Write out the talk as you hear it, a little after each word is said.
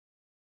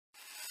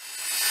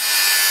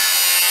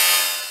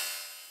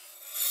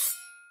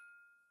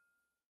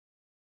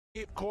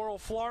Coral,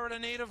 Florida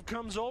native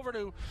comes over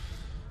to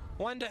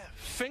lend a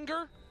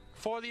finger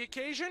for the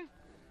occasion.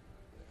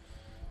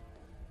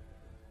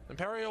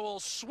 Imperio will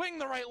swing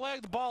the right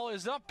leg. The ball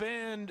is up,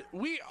 and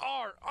we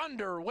are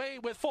underway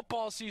with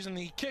football season.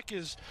 The kick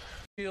is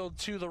field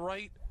to the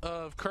right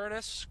of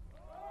Curtis.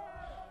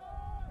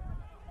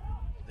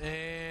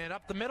 And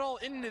up the middle,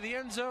 into the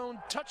end zone.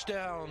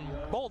 Touchdown,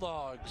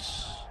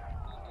 Bulldogs.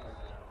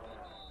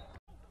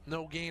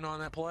 No gain on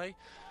that play.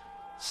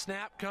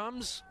 Snap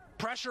comes.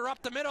 Pressure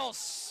up the middle.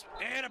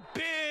 And a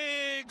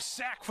big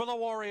sack for the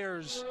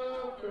Warriors.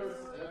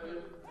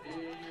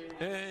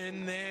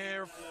 And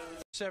there,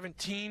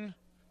 17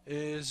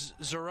 is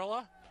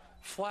Zarilla.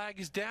 Flag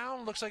is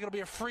down. Looks like it'll be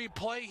a free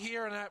play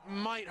here, and that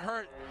might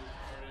hurt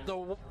the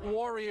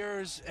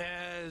Warriors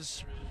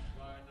as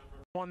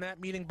won that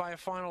meeting by a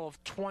final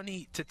of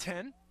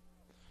 20-10.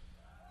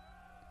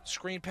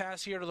 Screen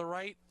pass here to the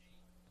right.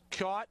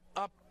 Caught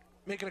up,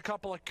 making a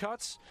couple of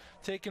cuts.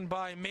 Taken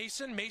by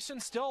Mason. Mason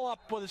still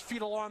up with his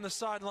feet along the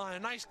sideline. A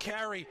nice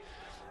carry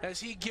as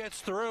he gets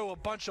through a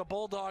bunch of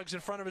Bulldogs in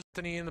front of his.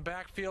 Anthony in the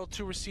backfield.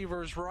 Two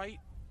receivers right.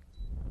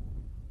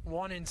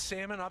 One in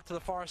Salmon up to the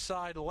far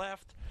side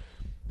left.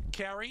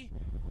 Carry.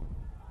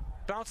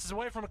 Bounces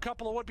away from a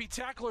couple of would-be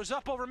tacklers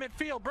up over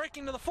midfield.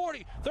 Breaking to the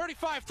 40,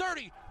 35,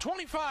 30,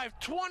 25,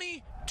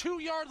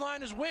 22-yard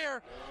line is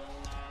where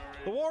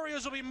the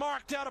Warriors will be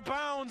marked out of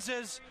bounds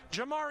as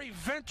Jamari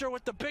Venter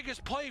with the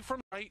biggest play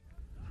from right.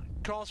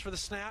 Calls for the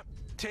snap.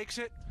 Takes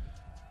it.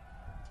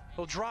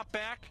 He'll drop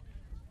back.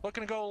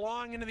 Looking to go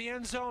long into the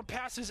end zone.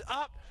 Passes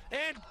up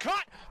and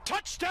caught.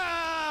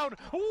 Touchdown!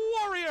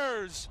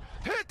 Warriors!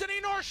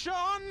 Anthony Norcia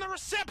on the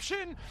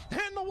reception,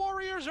 and the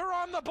Warriors are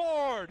on the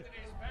board.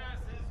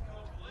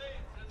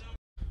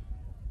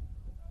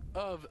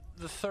 Of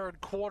the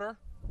third quarter.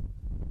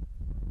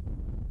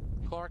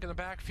 Clark in the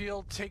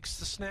backfield takes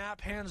the snap,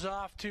 hands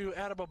off to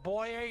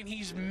Adebaboye, and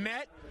he's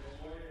met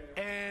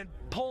and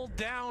pulled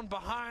down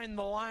behind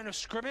the line of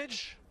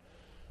scrimmage.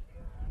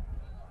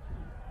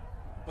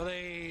 With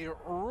a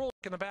rule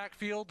in the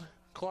backfield,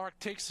 Clark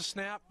takes the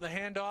snap, the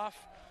handoff,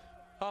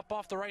 up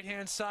off the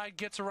right-hand side,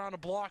 gets around a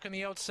block on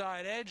the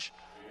outside edge,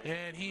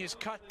 and he is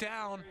cut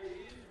down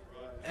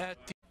at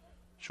the...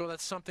 Sure,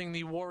 that's something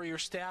the Warrior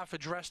staff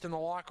addressed in the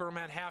locker room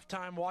at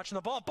halftime, watching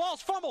the ball.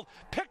 Ball's fumbled,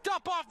 picked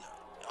up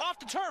off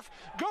the turf,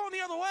 going the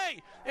other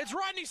way. It's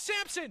Rodney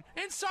Samson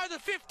inside the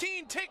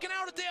 15, taken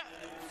out at the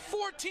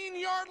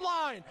 14-yard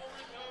line.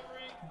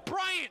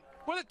 Bryant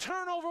with a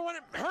turnover when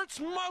it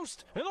hurts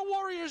most, and the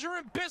Warriors are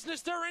in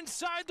business. They're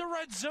inside the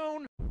red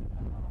zone.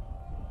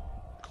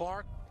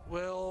 Clark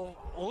will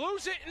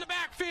lose it in the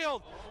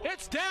backfield.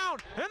 It's down,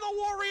 and the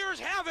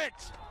Warriors have it.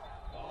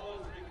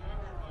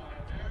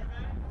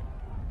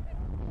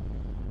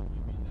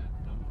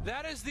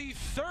 That is the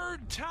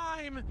third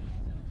time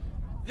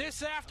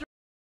this afternoon.